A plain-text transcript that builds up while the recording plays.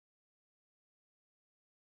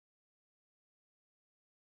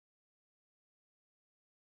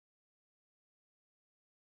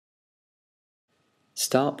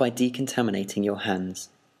Start by decontaminating your hands.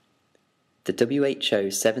 The WHO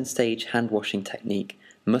 7-stage hand washing technique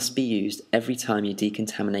must be used every time you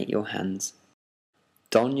decontaminate your hands.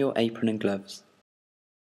 Don your apron and gloves.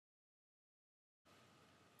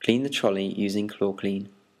 Clean the trolley using Claw Clean.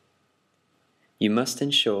 You must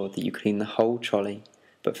ensure that you clean the whole trolley,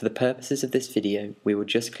 but for the purposes of this video, we will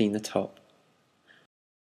just clean the top.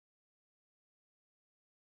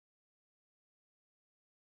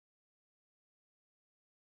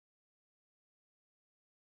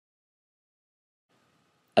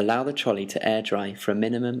 Allow the trolley to air dry for a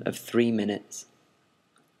minimum of 3 minutes.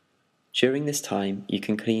 During this time, you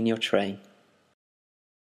can clean your tray.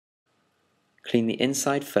 Clean the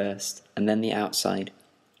inside first and then the outside,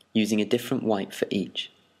 using a different wipe for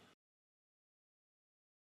each.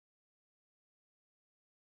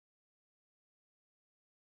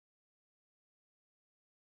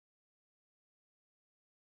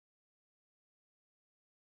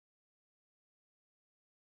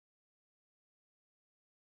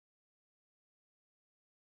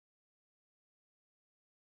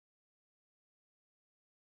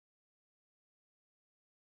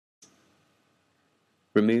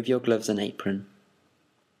 Remove your gloves and apron.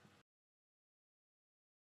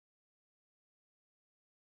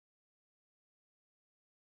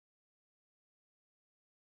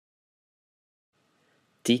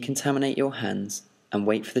 Decontaminate your hands and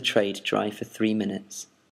wait for the tray to dry for 3 minutes.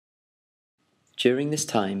 During this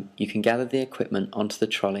time, you can gather the equipment onto the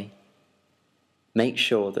trolley. Make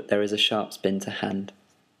sure that there is a sharps bin to hand.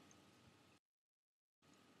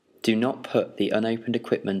 Do not put the unopened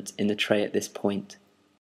equipment in the tray at this point.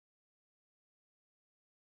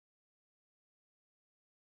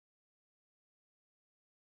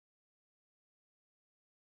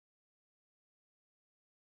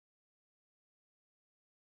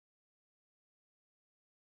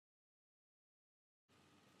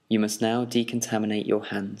 You must now decontaminate your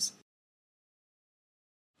hands.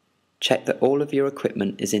 Check that all of your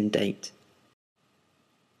equipment is in date.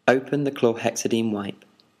 Open the chlorhexidine wipe.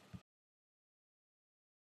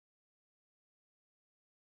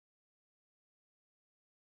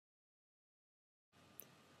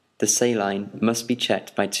 The saline must be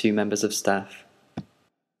checked by 2 members of staff.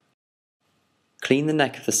 Clean the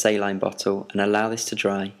neck of the saline bottle and allow this to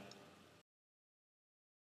dry.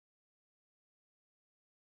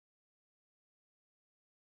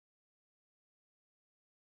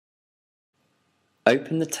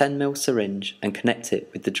 Open the 10mm syringe and connect it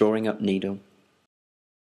with the drawing up needle.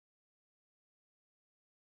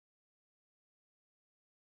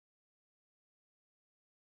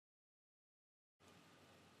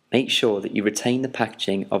 Make sure that you retain the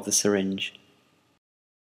packaging of the syringe.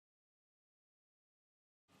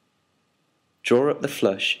 Draw up the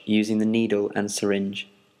flush using the needle and syringe.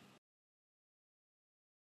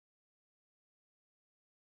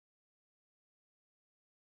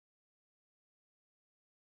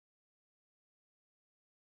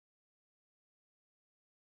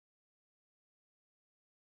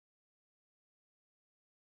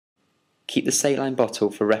 Keep the saline bottle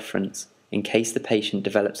for reference in case the patient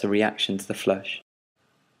develops a reaction to the flush.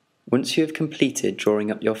 Once you have completed drawing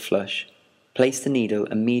up your flush, place the needle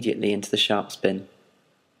immediately into the sharps bin.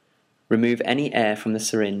 Remove any air from the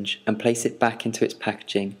syringe and place it back into its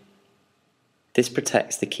packaging. This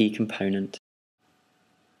protects the key component.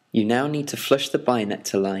 You now need to flush the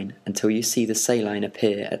binectar line until you see the saline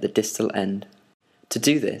appear at the distal end. To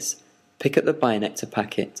do this, pick up the binectar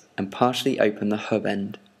packet and partially open the hub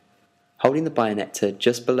end. Holding the binectar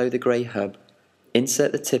just below the grey hub,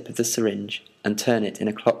 insert the tip of the syringe and turn it in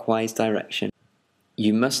a clockwise direction.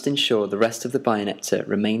 You must ensure the rest of the binectar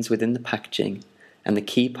remains within the packaging and the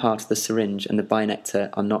key part of the syringe and the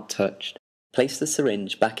binectar are not touched. Place the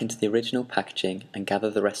syringe back into the original packaging and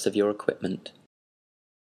gather the rest of your equipment.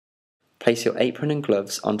 Place your apron and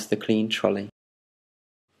gloves onto the clean trolley.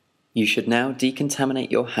 You should now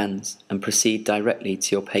decontaminate your hands and proceed directly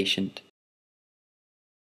to your patient.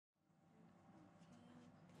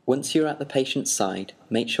 Once you are at the patient's side,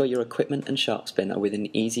 make sure your equipment and sharps bin are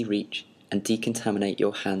within easy reach and decontaminate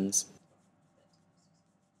your hands.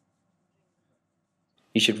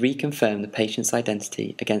 You should reconfirm the patient's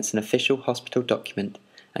identity against an official hospital document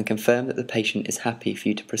and confirm that the patient is happy for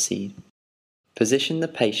you to proceed. Position the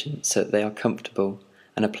patient so that they are comfortable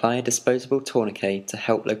and apply a disposable tourniquet to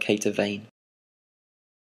help locate a vein.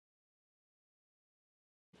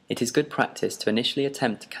 It is good practice to initially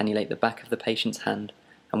attempt to cannulate the back of the patient's hand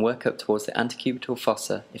and work up towards the antecubital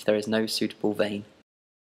fossa if there is no suitable vein.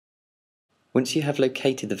 Once you have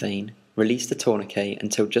located the vein, release the tourniquet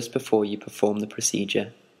until just before you perform the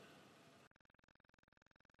procedure.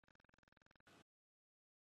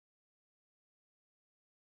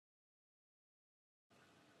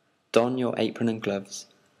 Don your apron and gloves.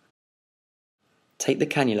 Take the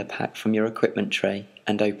cannula pack from your equipment tray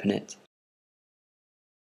and open it.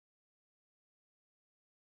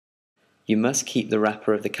 You must keep the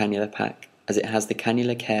wrapper of the cannula pack as it has the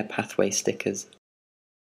cannula care pathway stickers.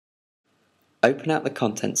 Open out the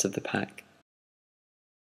contents of the pack.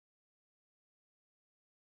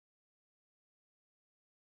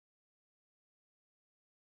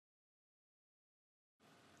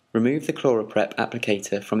 Remove the ChloraPrep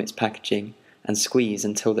applicator from its packaging and squeeze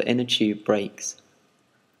until the inner tube breaks.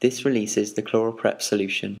 This releases the ChloraPrep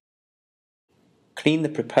solution. Clean the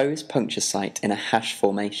proposed puncture site in a hash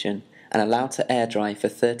formation and allow to air dry for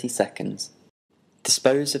 30 seconds.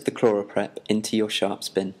 Dispose of the ChloraPrep into your sharps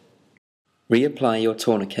bin. Reapply your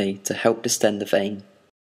tourniquet to help distend the vein.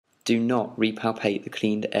 Do not repalpate the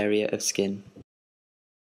cleaned area of skin.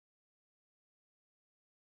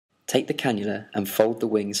 Take the cannula and fold the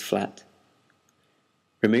wings flat.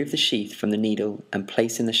 Remove the sheath from the needle and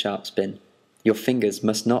place in the sharps bin. Your fingers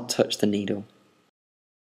must not touch the needle.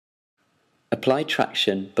 Apply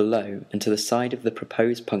traction below and to the side of the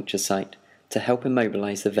proposed puncture site to help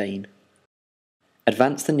immobilize the vein.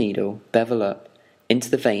 Advance the needle, bevel up, into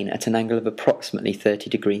the vein at an angle of approximately 30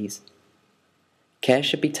 degrees. Care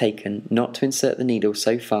should be taken not to insert the needle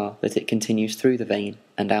so far that it continues through the vein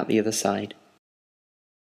and out the other side.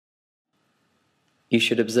 You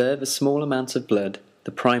should observe a small amount of blood,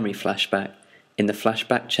 the primary flashback, in the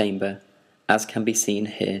flashback chamber, as can be seen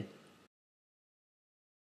here.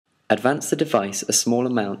 Advance the device a small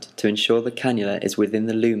amount to ensure the cannula is within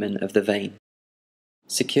the lumen of the vein.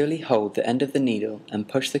 Securely hold the end of the needle and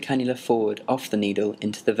push the cannula forward off the needle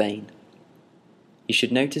into the vein. You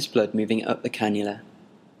should notice blood moving up the cannula.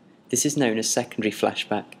 This is known as secondary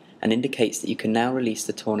flashback and indicates that you can now release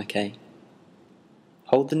the tourniquet.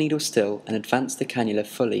 Hold the needle still and advance the cannula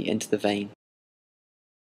fully into the vein.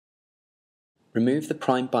 Remove the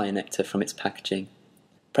prime bionector from its packaging.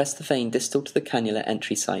 Press the vein distal to the cannula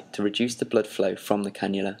entry site to reduce the blood flow from the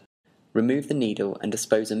cannula. Remove the needle and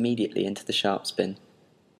dispose immediately into the sharps bin.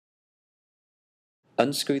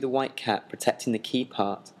 Unscrew the white cap protecting the key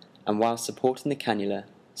part, and while supporting the cannula,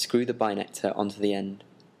 screw the bionector onto the end.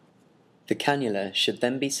 The cannula should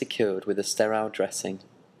then be secured with a sterile dressing.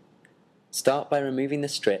 Start by removing the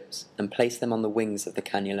strips and place them on the wings of the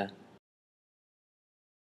cannula.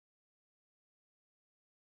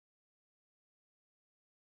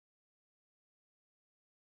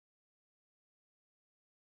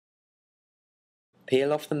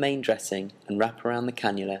 Peel off the main dressing and wrap around the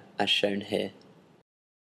cannula as shown here.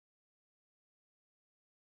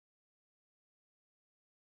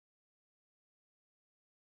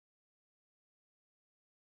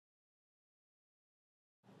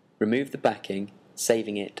 Remove the backing,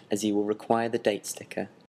 saving it as you will require the date sticker.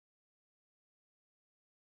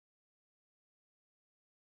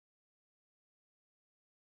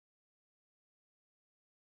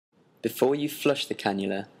 Before you flush the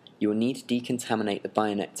cannula, you will need to decontaminate the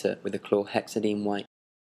bionector with a chlorhexidine wipe.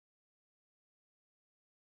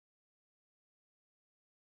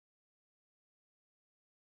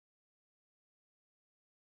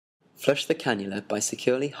 Flush the cannula by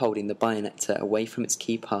securely holding the bionector away from its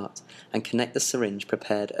key part and connect the syringe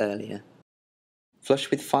prepared earlier. Flush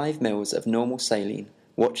with 5 ml of normal saline,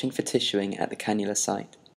 watching for tissuing at the cannula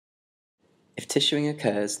site. If tissuing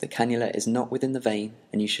occurs, the cannula is not within the vein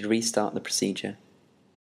and you should restart the procedure.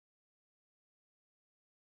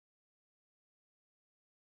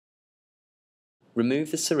 Remove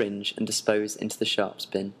the syringe and dispose into the sharps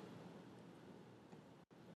bin.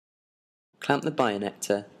 Clamp the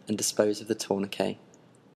bionector and dispose of the tourniquet.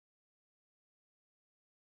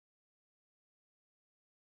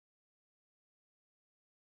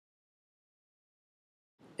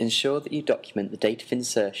 Ensure that you document the date of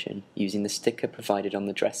insertion using the sticker provided on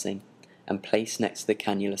the dressing and place next to the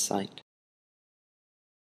cannula site.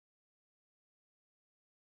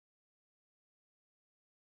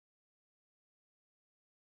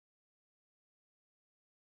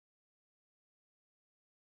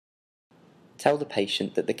 Tell the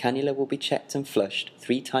patient that the cannula will be checked and flushed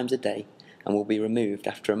 3 times a day and will be removed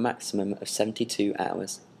after a maximum of 72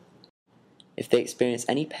 hours. If they experience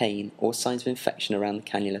any pain or signs of infection around the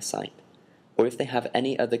cannula site, or if they have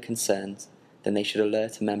any other concerns, then they should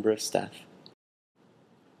alert a member of staff.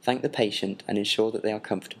 Thank the patient and ensure that they are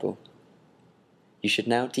comfortable. You should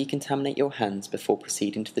now decontaminate your hands before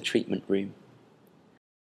proceeding to the treatment room.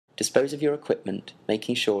 Dispose of your equipment,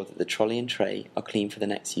 making sure that the trolley and tray are clean for the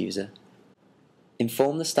next user.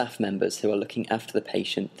 Inform the staff members who are looking after the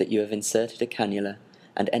patient that you have inserted a cannula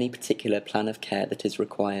and any particular plan of care that is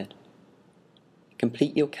required.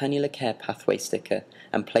 Complete your Cannula Care Pathway sticker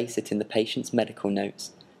and place it in the patient's medical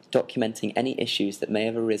notes, documenting any issues that may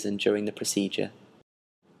have arisen during the procedure.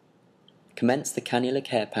 Commence the Cannula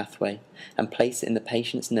Care Pathway and place it in the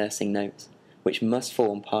patient's nursing notes, which must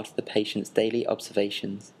form part of the patient's daily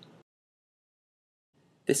observations.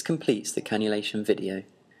 This completes the cannulation video.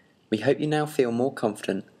 We hope you now feel more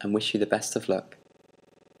confident and wish you the best of luck.